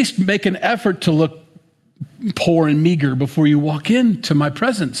 At least make an effort to look poor and meager before you walk into my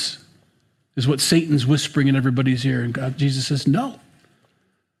presence, is what Satan's whispering in everybody's ear. And Jesus says, no.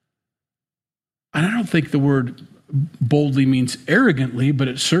 And I don't think the word boldly means arrogantly, but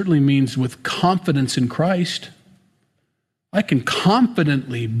it certainly means with confidence in Christ. I can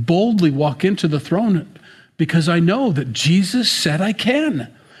confidently, boldly walk into the throne because I know that Jesus said I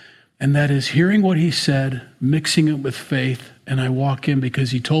can. And that is hearing what he said, mixing it with faith, and I walk in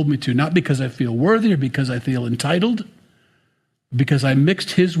because he told me to, not because I feel worthy or because I feel entitled, because I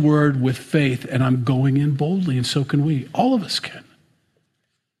mixed his word with faith and I'm going in boldly, and so can we. All of us can.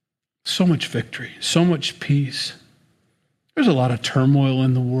 So much victory, so much peace. There's a lot of turmoil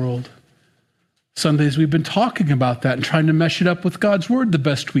in the world. Sundays we've been talking about that and trying to mesh it up with God's word the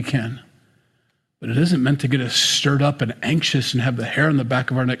best we can. But it isn't meant to get us stirred up and anxious and have the hair on the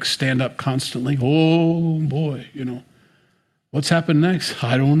back of our neck stand up constantly. Oh boy, what's happened next?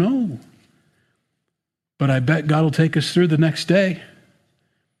 I don't know. But I bet God will take us through the next day.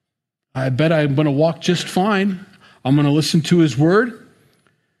 I bet I'm going to walk just fine. I'm going to listen to his word.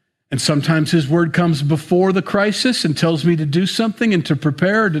 And sometimes his word comes before the crisis and tells me to do something and to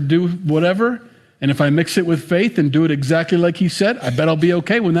prepare or to do whatever. And if I mix it with faith and do it exactly like he said, I bet I'll be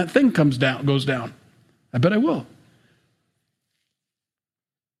okay when that thing goes down. I bet I will.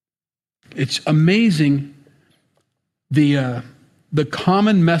 It's amazing the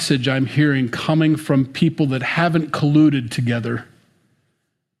common message I'm hearing coming from people that haven't colluded together,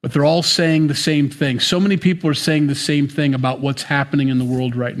 but they're all saying the same thing. So many people are saying the same thing about what's happening in the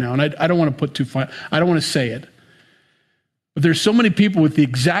world right now. And I don't want to put too fine. I don't want to say it. But there's so many people with the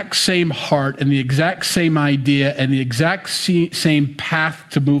exact same heart and the exact same idea and the exact same path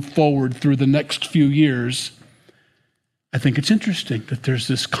to move forward through the next few years. I think it's interesting that there's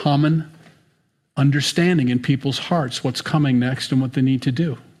this common understanding in people's hearts what's coming next and what they need to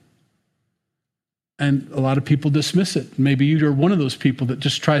do. And a lot of people dismiss it. Maybe you're one of those people that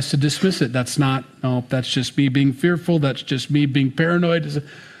just tries to dismiss it. That's just me being fearful. That's just me being paranoid.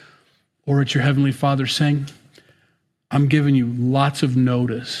 Or it's your Heavenly Father saying, I'm giving you lots of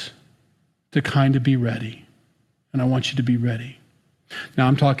notice to kind of be ready. And I want you to be ready. Now,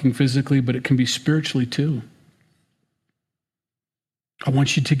 I'm talking physically, but it can be spiritually too. I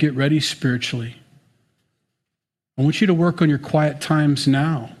want you to get ready spiritually. I want you to work on your quiet times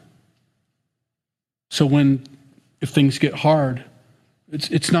now. So if things get hard,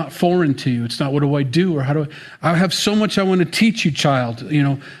 it's not foreign to you. It's not, what do I do? Or how do I have so much I want to teach you, child,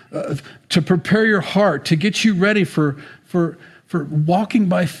 to prepare your heart, to get you ready for walking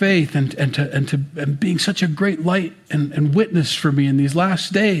by faith and being such a great light and witness for me in these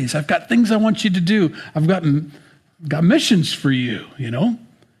last days. I've got things I want you to do. I've got missions for you,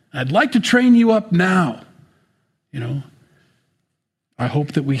 I'd like to train you up now, I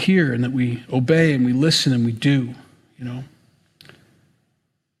hope that we hear and that we obey and we listen and we do,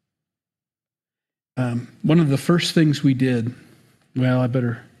 One of the first things we did, I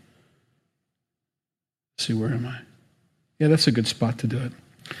better see, where am I? Yeah, that's a good spot to do it.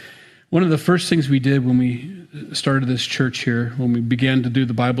 One of the first things we did when we started this church here, when we began to do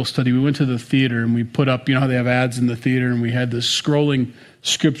the Bible study, we went to the theater and we put up, how they have ads in the theater, and we had this scrolling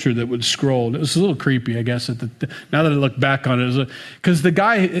scripture that would scroll. It was a little creepy, I guess, now that I look back on it. Because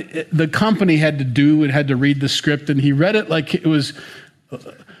the company had to read the script, and he read it like it was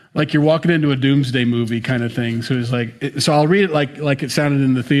like you're walking into a doomsday movie kind of thing. So it was so I'll read it like it sounded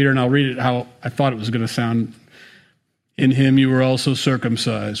in the theater, and I'll read it how I thought it was going to sound. In him you were also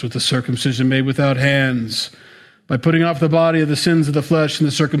circumcised, with the circumcision made without hands, by putting off the body of the sins of the flesh and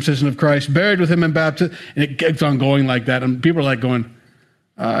the circumcision of Christ, buried with him in baptism. And it keeps on going like that. And people are going,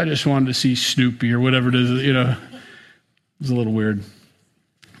 I just wanted to see Snoopy or whatever it is. It was a little weird.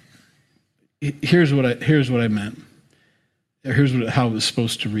 Here's what I meant. How it was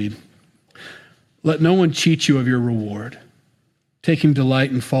supposed to read. Let no one cheat you of your reward, taking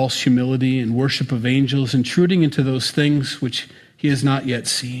delight in false humility and worship of angels, intruding into those things which he has not yet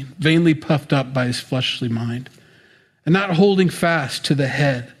seen, vainly puffed up by his fleshly mind, and not holding fast to the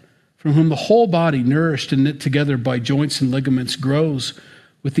head, from whom the whole body, nourished and knit together by joints and ligaments, grows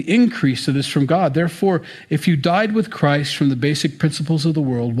with the increase that is from God. Therefore, if you died with Christ from the basic principles of the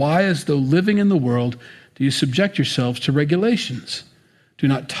world, why, as though living in the world, do you subject yourselves to regulations? Do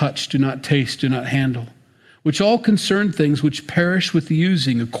not touch, do not taste, do not handle, which all concern things which perish with the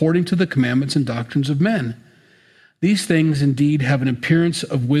using, according to the commandments and doctrines of men. These things indeed have an appearance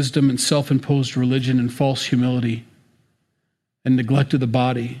of wisdom and self-imposed religion and false humility and neglect of the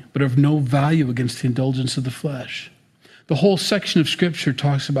body, but of no value against the indulgence of the flesh. The whole section of Scripture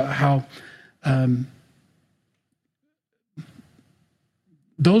talks about how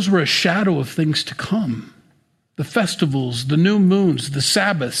those were a shadow of things to come. The festivals, the new moons, the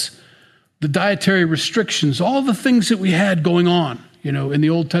Sabbaths, the dietary restrictions, all the things that we had going on, in the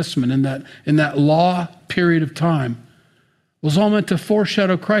Old Testament, in that law period of time, was all meant to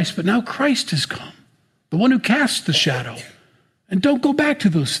foreshadow Christ. But now Christ has come, the one who casts the shadow. And don't go back to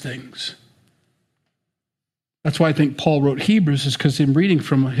those things. That's why I think Paul wrote Hebrews, is because I'm reading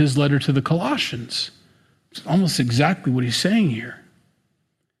from his letter to the Colossians. It's almost exactly what he's saying here.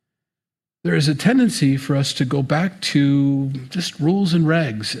 There is a tendency for us to go back to just rules and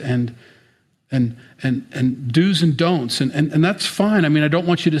regs and do's and don'ts. And that's fine. I mean, I don't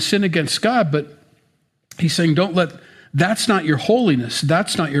want you to sin against God, but he's saying that's not your holiness.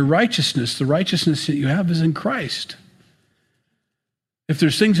 That's not your righteousness. The righteousness that you have is in Christ. If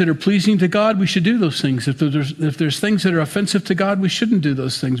there's things that are pleasing to God, we should do those things. If there's things that are offensive to God, we shouldn't do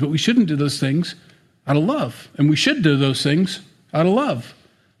those things. But we shouldn't do those things out of love. And we should do those things out of love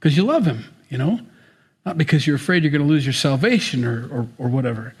because you love him, not because you're afraid you're going to lose your salvation or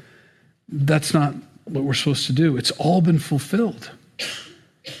whatever. That's not what we're supposed to do. It's all been fulfilled.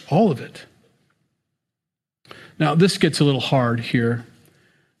 All of it. Now, this gets a little hard here,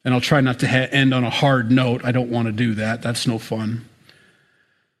 and I'll try not to end on a hard note. I don't want to do that. That's no fun.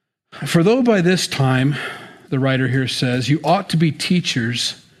 For though by this time, the writer here says, you ought to be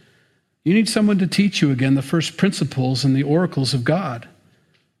teachers, you need someone to teach you again the first principles and the oracles of God.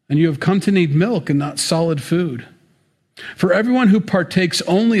 And you have come to need milk and not solid food. For everyone who partakes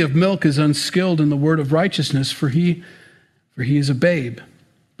only of milk is unskilled in the word of righteousness, for he is a babe.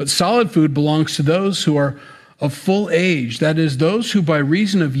 But solid food belongs to those who are of full age, that is, those who by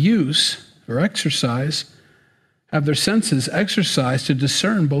reason of use or exercise have their senses exercised to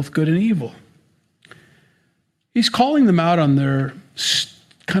discern both good and evil. He's calling them out on their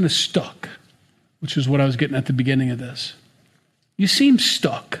kind of stuck, which is what I was getting at the beginning of this. You seem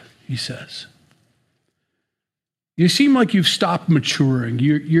stuck, he says. You seem like you've stopped maturing.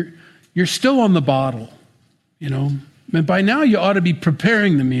 You're still on the bottle, And by now you ought to be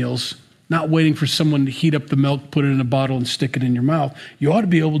preparing the meals, not waiting for someone to heat up the milk, put it in a bottle, and stick it in your mouth. You ought to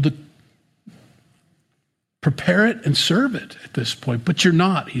be able to prepare it and serve it at this point. But you're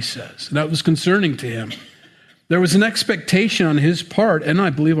not, he says. And that was concerning to him. There was an expectation on his part, and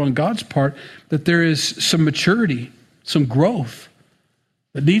I believe on God's part, that there is some maturity, some growth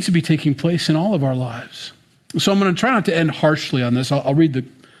that needs to be taking place in all of our lives. So I'm going to try not to end harshly on this. I'll read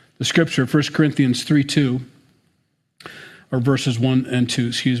the scripture, 1 Corinthians 3:2, or verses 1 and 2,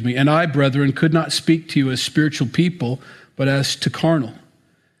 excuse me. And I, brethren, could not speak to you as spiritual people, but as to carnal,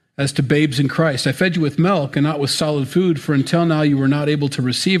 as to babes in Christ. I fed you with milk and not with solid food, for until now you were not able to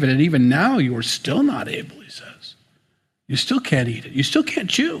receive it, and even now you are still not able, he says. You still can't eat it. You still can't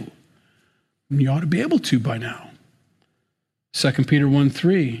chew. And you ought to be able to by now. 2 Peter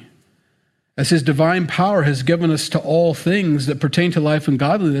 1:3, as his divine power has given us to all things that pertain to life and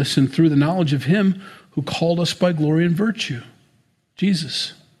godliness, and through the knowledge of him who called us by glory and virtue,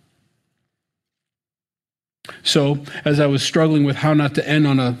 Jesus. So, as I was struggling with how not to end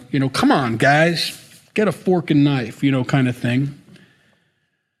on a, come on, guys, get a fork and knife, kind of thing,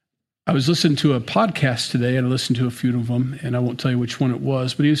 I was listening to a podcast today, and I listened to a few of them, and I won't tell you which one it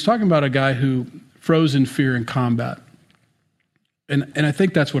was, but he was talking about a guy who froze in fear in combat. And I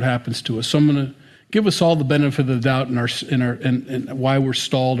think that's what happens to us. So I'm going to give us all the benefit of the doubt in why we're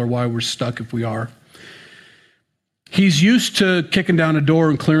stalled or why we're stuck if we are. He's used to kicking down a door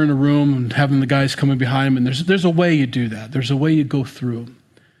and clearing a room and having the guys coming behind him. And there's a way you do that. There's a way you go through.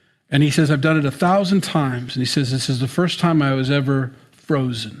 And he says, I've done it 1,000 times. And he says, this is the first time I was ever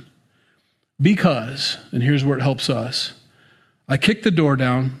frozen. Because, and here's where it helps us, I kicked the door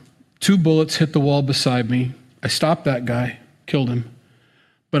down, 2 bullets hit the wall beside me. I stopped that guy, killed him,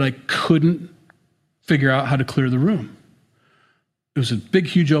 but I couldn't figure out how to clear the room. It was a big,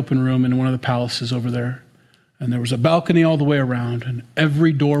 huge open room in one of the palaces over there. And there was a balcony all the way around, and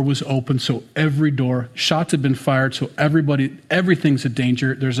every door was open, so every door, shots had been fired, so everything's a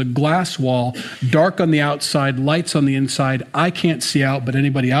danger. There's a glass wall, dark on the outside, lights on the inside. I can't see out, but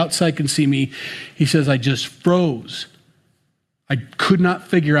anybody outside can see me. He says, I just froze. I could not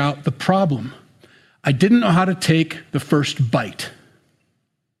figure out the problem. I didn't know how to take the first bite.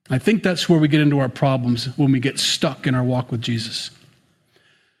 I think that's where we get into our problems when we get stuck in our walk with Jesus.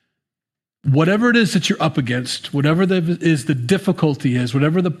 Whatever it is that you're up against, whatever the difficulty is,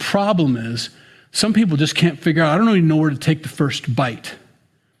 whatever the problem is, some people just can't figure out, I don't even know where to take the first bite.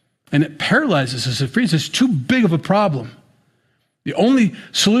 And it paralyzes us. It frees us. It's too big of a problem. The only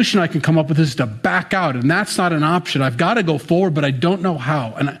solution I can come up with is to back out, and that's not an option. I've got to go forward, but I don't know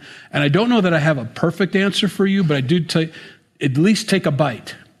how. And I don't know that I have a perfect answer for you, but I do at least take a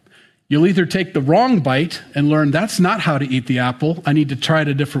bite. You'll either take the wrong bite and learn that's not how to eat the apple. I need to try it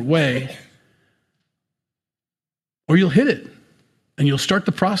a different way. Or you'll hit it, and you'll start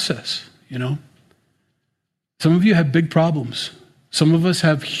the process, Some of you have big problems. Some of us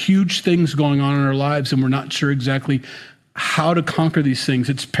have huge things going on in our lives, and we're not sure exactly how to conquer these things.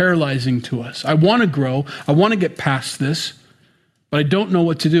 It's paralyzing to us. I want to grow. I want to get past this, but I don't know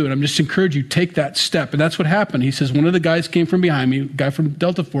what to do. And I'm just encouraging you, take that step. And that's what happened. He says, one of the guys came from behind me, a guy from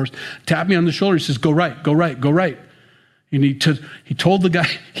Delta Force, tapped me on the shoulder. He says, go right, go right, go right. And he told the guy,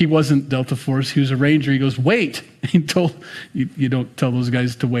 he wasn't Delta Force, he was a Ranger. He goes, wait. He told, you don't tell those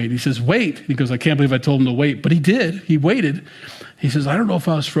guys to wait. He says, wait. He goes, I can't believe I told him to wait. But he did. He waited. He says, I don't know if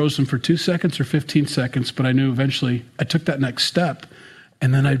I was frozen for 2 seconds or 15 seconds, but I knew eventually I took that next step.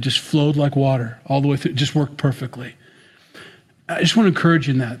 And then I just flowed like water all the way through. It just worked perfectly. I just want to encourage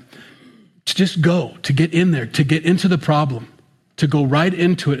you in that. To just go, to get in there, to get into the problem, to go right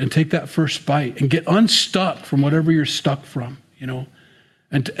into it and take that first bite and get unstuck from whatever you're stuck from,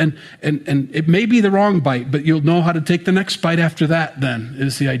 And it may be the wrong bite, but you'll know how to take the next bite after that, then,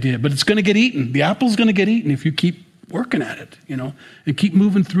 is the idea. But it's going to get eaten. The apple's going to get eaten if you keep working at it, and keep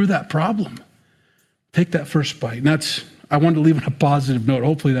moving through that problem. Take that first bite. And I wanted to leave on a positive note.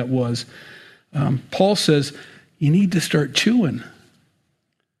 Hopefully that was. Paul says, you need to start chewing.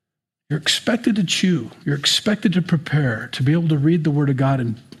 You're expected to chew. You're expected to prepare, to be able to read the Word of God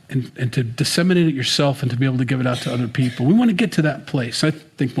and to disseminate it yourself and to be able to give it out to other people. We want to get to that place. I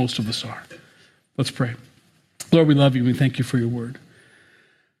think most of us are. Let's pray. Lord, we love you. We thank you for your Word.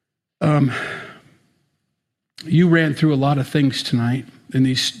 You ran through a lot of things tonight in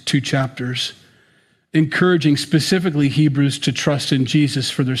these 2 chapters, encouraging specifically Hebrews to trust in Jesus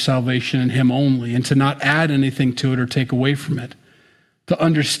for their salvation and him only, and to not add anything to it or take away from it, to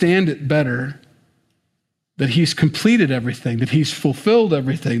understand it better, that he's completed everything, that he's fulfilled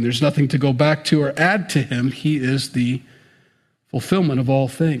everything. There's nothing to go back to or add to him. He is the fulfillment of all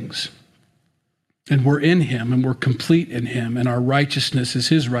things. And we're in him, and we're complete in him, and our righteousness is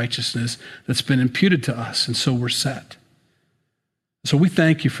his righteousness that's been imputed to us, and so we're set. So we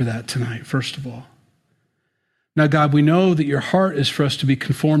thank you for that tonight, first of all. Now, God, we know that your heart is for us to be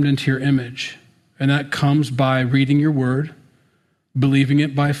conformed into your image, and that comes by reading your word, believing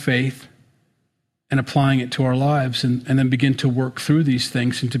it by faith, and applying it to our lives, and then begin to work through these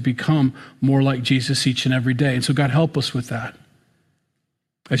things and to become more like Jesus each and every day. And so, God, help us with that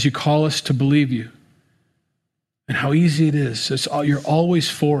as you call us to believe you, and how easy it is. You're always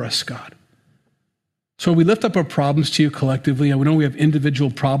for us, God. So we lift up our problems to you collectively. I know we have individual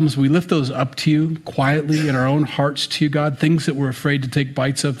problems. We lift those up to you quietly in our own hearts to you, God, things that we're afraid to take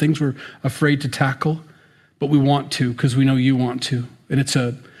bites of, things we're afraid to tackle, but we want to because we know you want to. And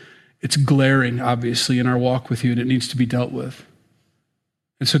it's glaring, obviously, in our walk with you, and it needs to be dealt with.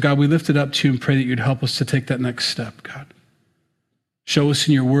 And so, God, we lift it up to you and pray that you'd help us to take that next step, God. Show us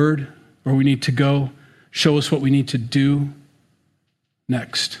in your word where we need to go. Show us what we need to do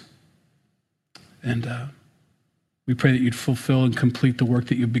next. And we pray that you'd fulfill and complete the work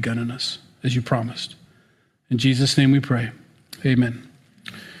that you've begun in us, as you promised. In Jesus' name we pray. Amen.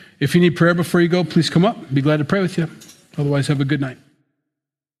 If you need prayer before you go, please come up. Be glad to pray with you. Otherwise, have a good night.